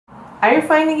Are you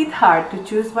finding it hard to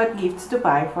choose what gifts to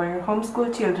buy for your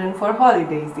homeschool children for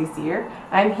holidays this year?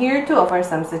 I'm here to offer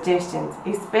some suggestions,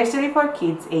 especially for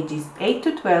kids ages 8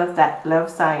 to 12 that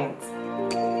love science.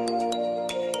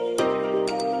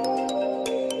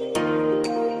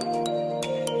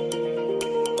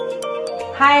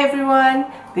 Hi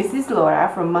everyone, this is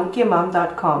Laura from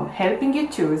monkeymom.com, helping you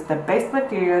choose the best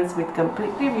materials with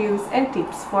complete reviews and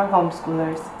tips for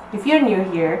homeschoolers. If you're new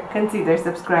here, consider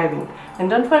subscribing and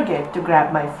don't forget to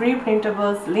grab my free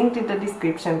printables linked in the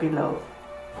description below.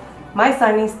 My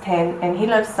son is 10 and he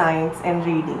loves science and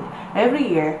reading. Every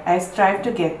year, I strive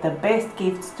to get the best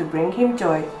gifts to bring him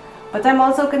joy. But I'm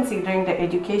also considering the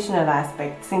educational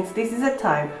aspect, since this is a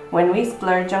time when we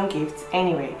splurge on gifts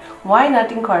anyway. Why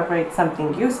not incorporate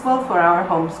something useful for our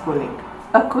homeschooling?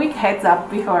 A quick heads up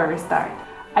before we start.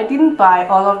 I didn't buy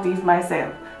all of these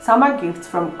myself. Some are gifts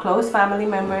from close family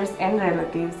members and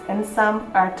relatives, and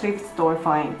some are thrift store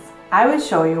finds. I will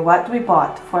show you what we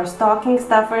bought for stocking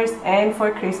stuffers and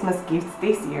for Christmas gifts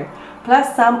this year,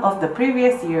 plus some of the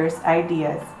previous year's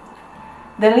ideas.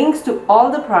 The links to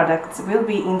all the products will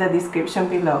be in the description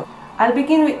below. I'll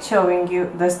begin with showing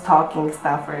you the stocking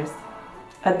stuffers.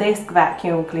 A desk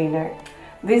vacuum cleaner.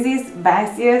 This is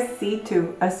Basia's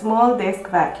C2, a small desk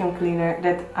vacuum cleaner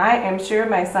that I am sure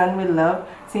my son will love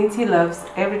since he loves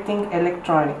everything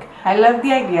electronic. I love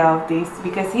the idea of this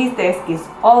because his desk is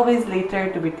always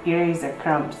littered with eraser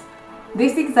crumbs.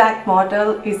 This exact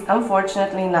model is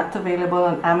unfortunately not available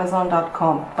on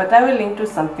Amazon.com, but I will link to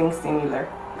something similar.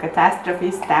 Catastrophe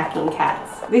stacking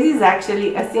cats. This is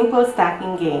actually a simple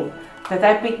stacking game that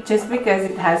I picked just because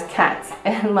it has cats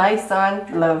and my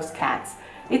son loves cats.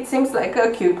 It seems like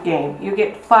a cute game. You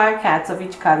get 5 cats of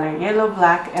each color, yellow,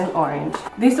 black and orange.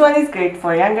 This one is great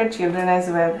for younger children as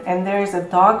well, and there is a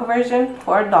dog version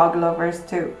for dog lovers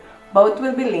too. Both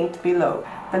will be linked below.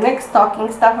 The next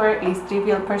stocking stuffer is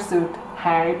Trivial Pursuit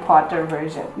Harry Potter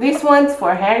version. This one's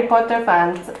for Harry Potter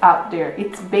fans out there.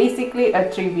 It's basically a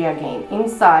trivia game.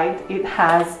 Inside it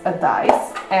has a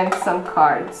dice and some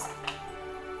cards.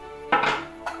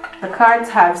 The cards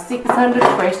have 600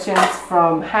 questions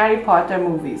from Harry Potter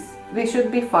movies. This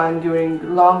should be fun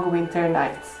during long winter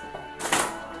nights.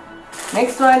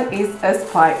 Next one is a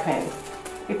spy pen.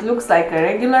 It looks like a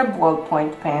regular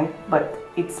ballpoint pen, but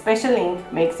its special ink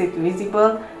makes it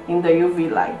visible in the UV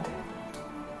light.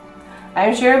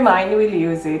 I'm sure mine will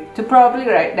use it to probably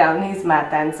write down his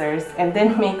math answers and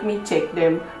then make me check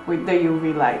them with the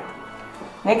UV light.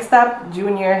 Next up,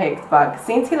 Junior Hex Bug.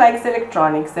 Since he likes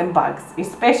electronics and bugs,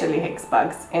 especially hex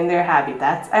bugs and their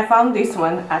habitats, I found this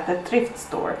one at a thrift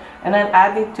store and I'll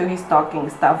add it to his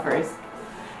stocking stuffers.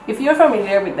 If you're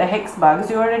familiar with the hex bugs,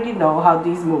 you already know how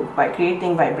these move. By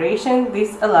creating vibration,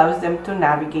 this allows them to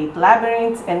navigate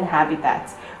labyrinths and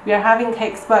habitats. We are having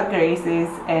hex bug races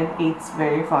and it's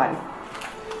very fun.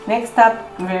 Next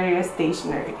up, various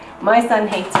stationery. My son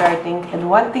hates writing, and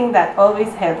one thing that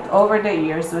always helped over the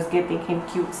years was getting him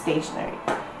cute stationery.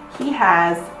 He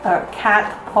has a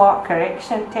cat paw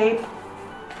correction tape,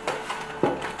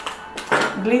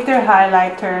 glitter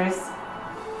highlighters,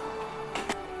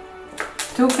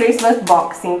 2 Christmas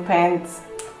boxing pens,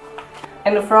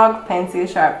 and a frog pencil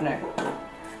sharpener.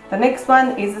 The next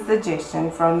one is a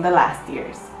suggestion from the last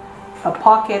year's. A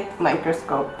pocket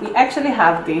microscope. We actually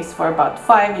have this for about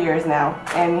 5 years now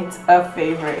and it's a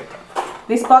favorite.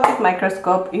 This pocket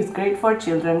microscope is great for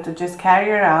children to just carry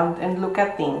around and look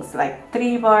at things like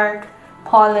tree bark,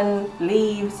 pollen,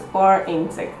 leaves or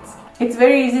insects. It's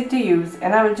very easy to use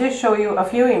and I will just show you a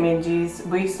few images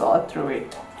we saw through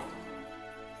it.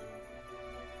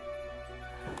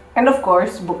 And of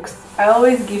course, books. I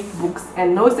always gift books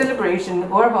and no celebration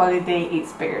or holiday is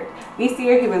spared. This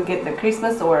year he will get the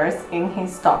Christmas Horrors in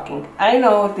his stocking. I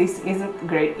know this isn't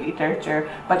great literature,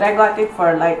 but I got it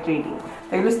for light reading.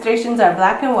 The illustrations are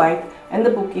black and white and the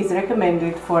book is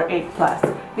recommended for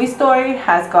 8+. This story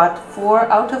has got 4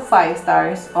 out of 5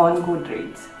 stars on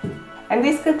Goodreads. And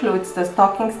this concludes the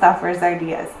stocking stuffers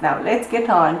ideas. Now let's get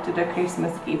on to the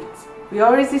Christmas gifts. We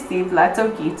always receive lots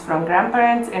of gifts from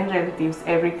grandparents and relatives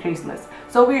every Christmas,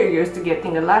 so we are used to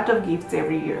getting a lot of gifts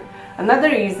every year. Another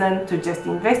reason to just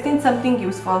invest in something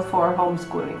useful for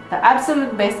homeschooling. The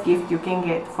absolute best gift you can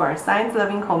get for a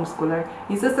science-loving homeschooler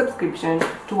is a subscription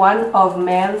to one of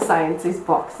Mel Science's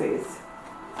boxes.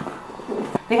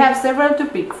 They have several to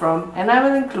pick from and I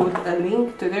will include a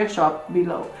link to their shop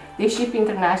below. They ship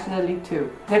internationally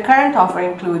too. Their current offer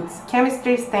includes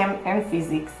chemistry, STEM and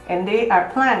physics, and they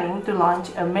are planning to launch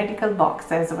a medical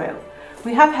box as well.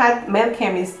 We have had Mel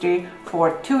Chemistry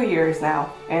for 2 years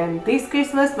now, and this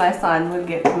Christmas my son will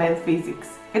get Mel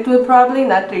Physics. It will probably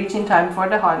not reach in time for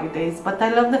the holidays, but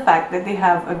I love the fact that they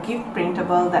have a gift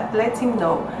printable that lets him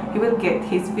know he will get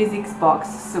his physics box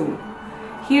soon.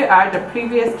 Here are the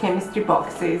previous chemistry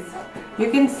boxes. You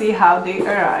can see how they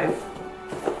arrive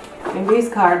in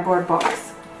this cardboard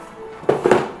box.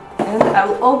 And I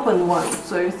will open one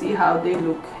so you see how they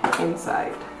look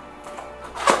inside.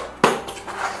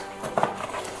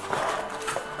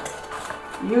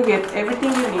 You get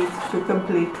everything you need to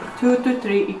complete 2 to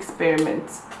 3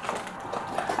 experiments.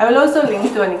 I will also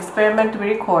link to an experiment we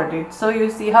recorded so you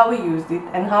see how we used it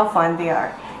and how fun they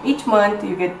are. Each month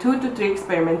you get 2 to 3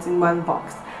 experiments in one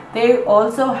box. They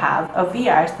also have a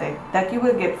VR set that you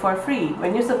will get for free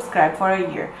when you subscribe for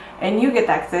a year, and you get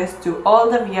access to all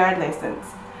the VR lessons.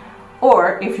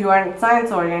 Or if you are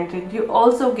science oriented, you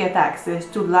also get access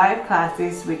to live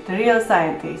classes with real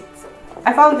scientists.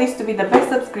 I found this to be the best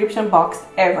subscription box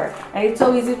ever, and it's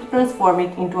so easy to transform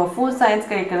it into a full science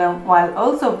curriculum while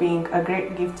also being a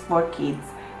great gift for kids.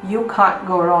 You can't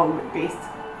go wrong with this.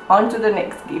 On to the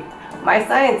next gift. My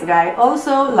science guy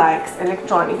also likes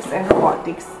electronics and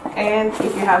robotics, and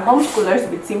if you have homeschoolers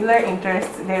with similar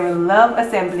interests, they will love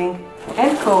assembling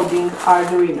and coding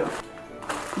Arduino.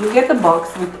 You get a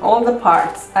box with all the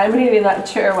parts. I'm really not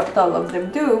sure what all of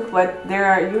them do, but there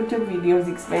are YouTube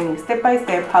videos explaining step by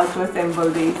step how to assemble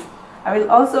these. I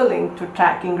will also link to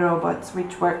tracking robots,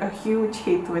 which were a huge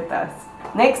hit with us.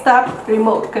 Next up,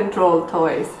 remote control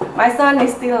toys. My son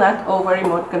is still not over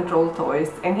remote control toys,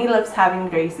 and he loves having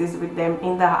races with them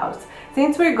in the house.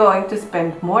 Since we're going to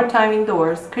spend more time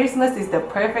indoors, Christmas is the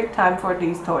perfect time for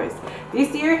these toys.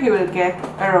 This year he will get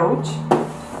a roach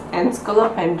and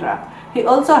scolopendra. He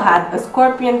also had a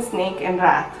scorpion, snake and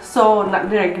rat, so not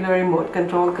the regular remote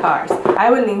control cars. I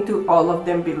will link to all of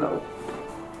them below.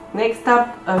 Next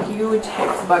up, a huge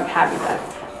hexbug habitat.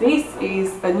 This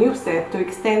is a new set to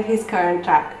extend his current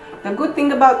track. The good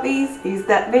thing about these is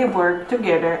that they work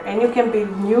together and you can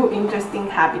build new interesting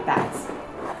habitats.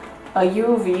 A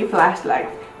UV flashlight.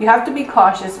 You have to be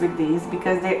cautious with these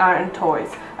because they aren't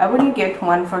toys. I wouldn't get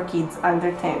one for kids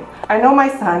under 10. I know my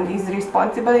son is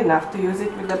responsible enough to use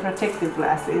it with the protective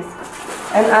glasses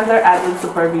and under adult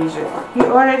supervision. He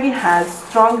already has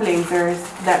strong lasers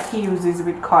that he uses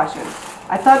with caution.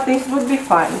 I thought this would be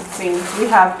fun since we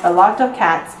have a lot of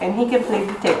cats and he can play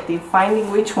detective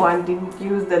finding which one didn't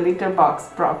use the litter box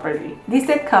properly. This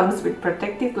set comes with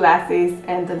protective glasses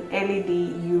and an LED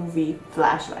UV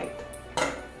flashlight.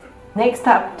 Next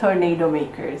up, tornado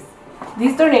makers.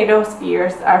 These tornado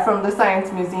spheres are from the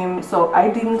Science Museum, so I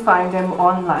didn't find them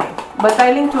online. But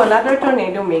I linked to another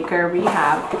tornado maker we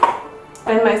have,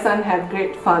 and my son had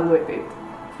great fun with it.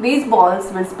 These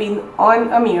balls will spin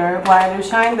on a mirror while you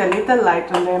shine the little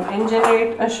light on them and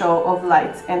generate a show of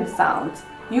lights and sounds.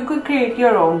 You could create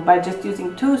your own by just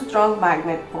using 2 strong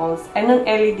magnet balls and an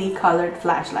LED colored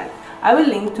flashlight. I will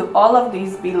link to all of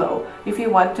these below if you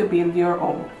want to build your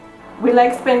own. We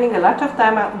like spending a lot of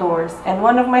time outdoors, and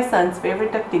one of my son's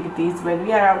favorite activities when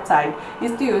we are outside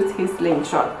is to use his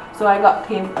slingshot, so I got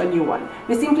him a new one.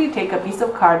 We simply take a piece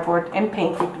of cardboard and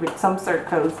paint it with some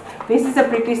circles. This is a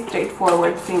pretty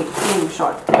straightforward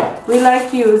slingshot. We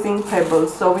like using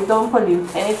pebbles so we don't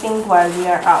pollute anything while we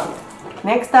are out.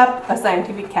 Next up, a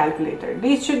scientific calculator.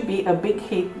 This should be a big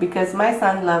hit because my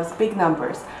son loves big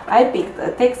numbers. I picked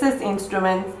a Texas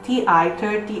Instruments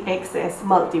TI-30XS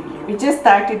Multiview. We just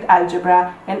started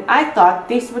algebra and I thought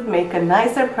this would make a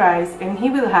nice surprise and he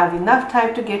will have enough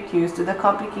time to get used to the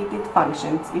complicated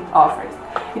functions it offers.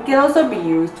 It can also be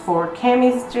used for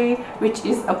chemistry, which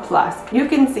is a plus. You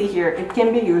can see here it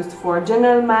can be used for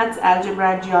general maths,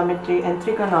 algebra, geometry and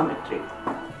trigonometry.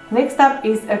 Next up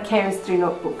is a chemistry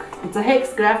notebook. It's a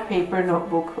hex graph paper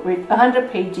notebook with 100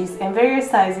 pages and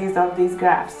various sizes of these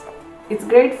graphs. It's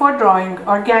great for drawing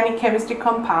organic chemistry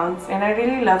compounds and I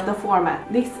really love the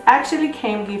format. This actually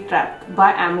came gift wrapped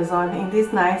by Amazon in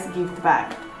this nice gift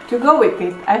bag. To go with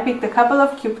it, I picked a couple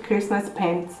of cute Christmas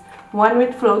pens, one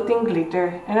with floating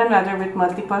glitter and another with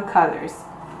multiple colors.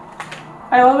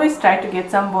 I always try to get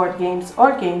some board games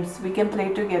or games we can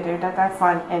play together that are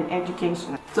fun and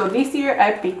educational. So this year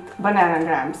I picked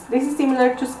Bananagrams. This is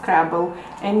similar to Scrabble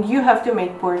and you have to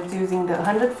make boards using the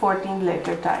 114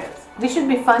 letter tiles. This should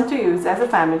be fun to use as a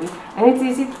family and it's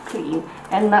easy to clean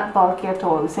and not bulky at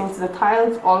all since the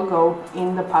tiles all go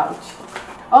in the pouch.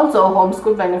 Also,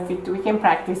 homeschool benefit, we can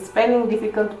practice spelling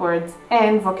difficult words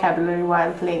and vocabulary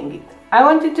while playing it. I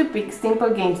wanted to pick simple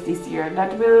games this year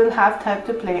that we will have time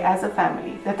to play as a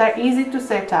family, that are easy to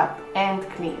set up and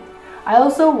clean. I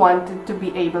also wanted to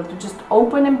be able to just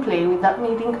open and play without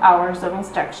needing hours of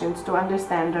instructions to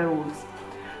understand the rules.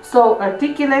 So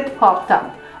Articulate popped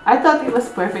up. I thought it was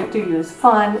perfect to use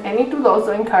fun, and it would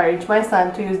also encourage my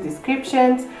son to use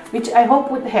descriptions, which I hope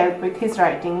would help with his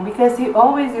writing because he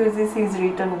always uses his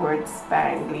written words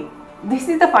sparingly. This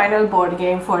is the final board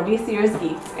game for this year's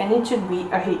gifts, and it should be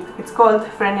a hit. It's called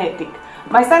Frenetic.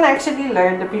 My son actually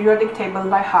learned the periodic table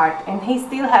by heart, and he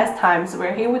still has times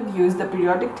where he would use the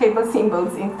periodic table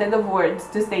symbols instead of words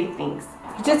to say things.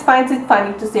 He just finds it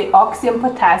funny to say oxyum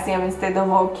potassium instead of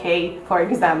OK, for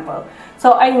example.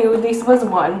 So I knew this was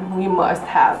one we must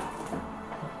have.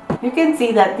 You can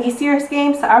see that this year's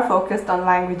games are focused on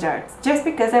language arts, just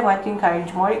because I want to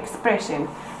encourage more expression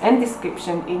and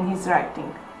description in his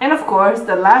writing. And of course,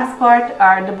 the last part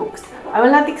are the books. I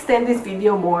will not extend this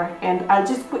video more, and I'll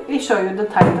just quickly show you the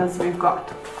titles we've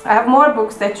got. I have more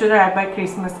books that should arrive by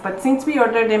Christmas, but since we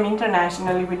order them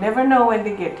internationally, we never know when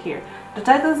they get here. The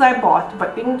titles I bought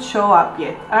but didn't show up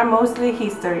yet are mostly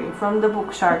history from the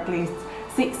book short lists,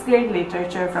 6th grade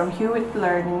literature from Hewitt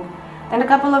Learning, and a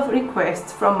couple of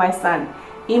requests from my son,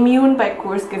 Immune by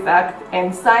Kurzgesagt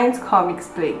and Science Comics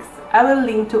Plagues. I will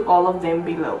link to all of them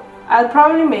below. I'll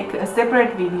probably make a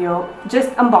separate video just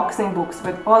unboxing books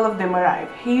when all of them arrive.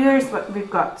 Here's what we've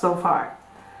got so far.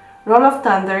 Roll of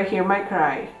Thunder, Hear My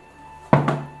Cry.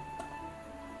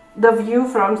 The View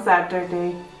from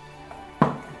Saturday.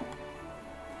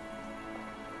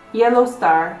 Yellow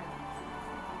Star.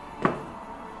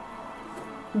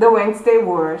 The Wednesday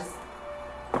Wars.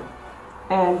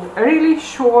 And a really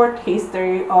short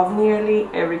history of nearly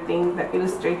everything, the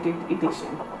illustrated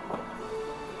edition.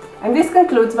 And this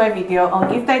concludes my video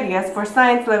on gift ideas for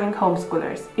science-loving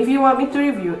homeschoolers. If you want me to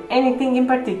review anything in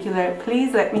particular,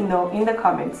 please let me know in the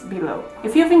comments below.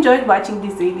 If you've enjoyed watching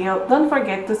this video, don't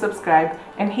forget to subscribe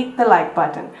and hit the like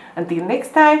button. Until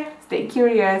next time, stay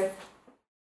curious!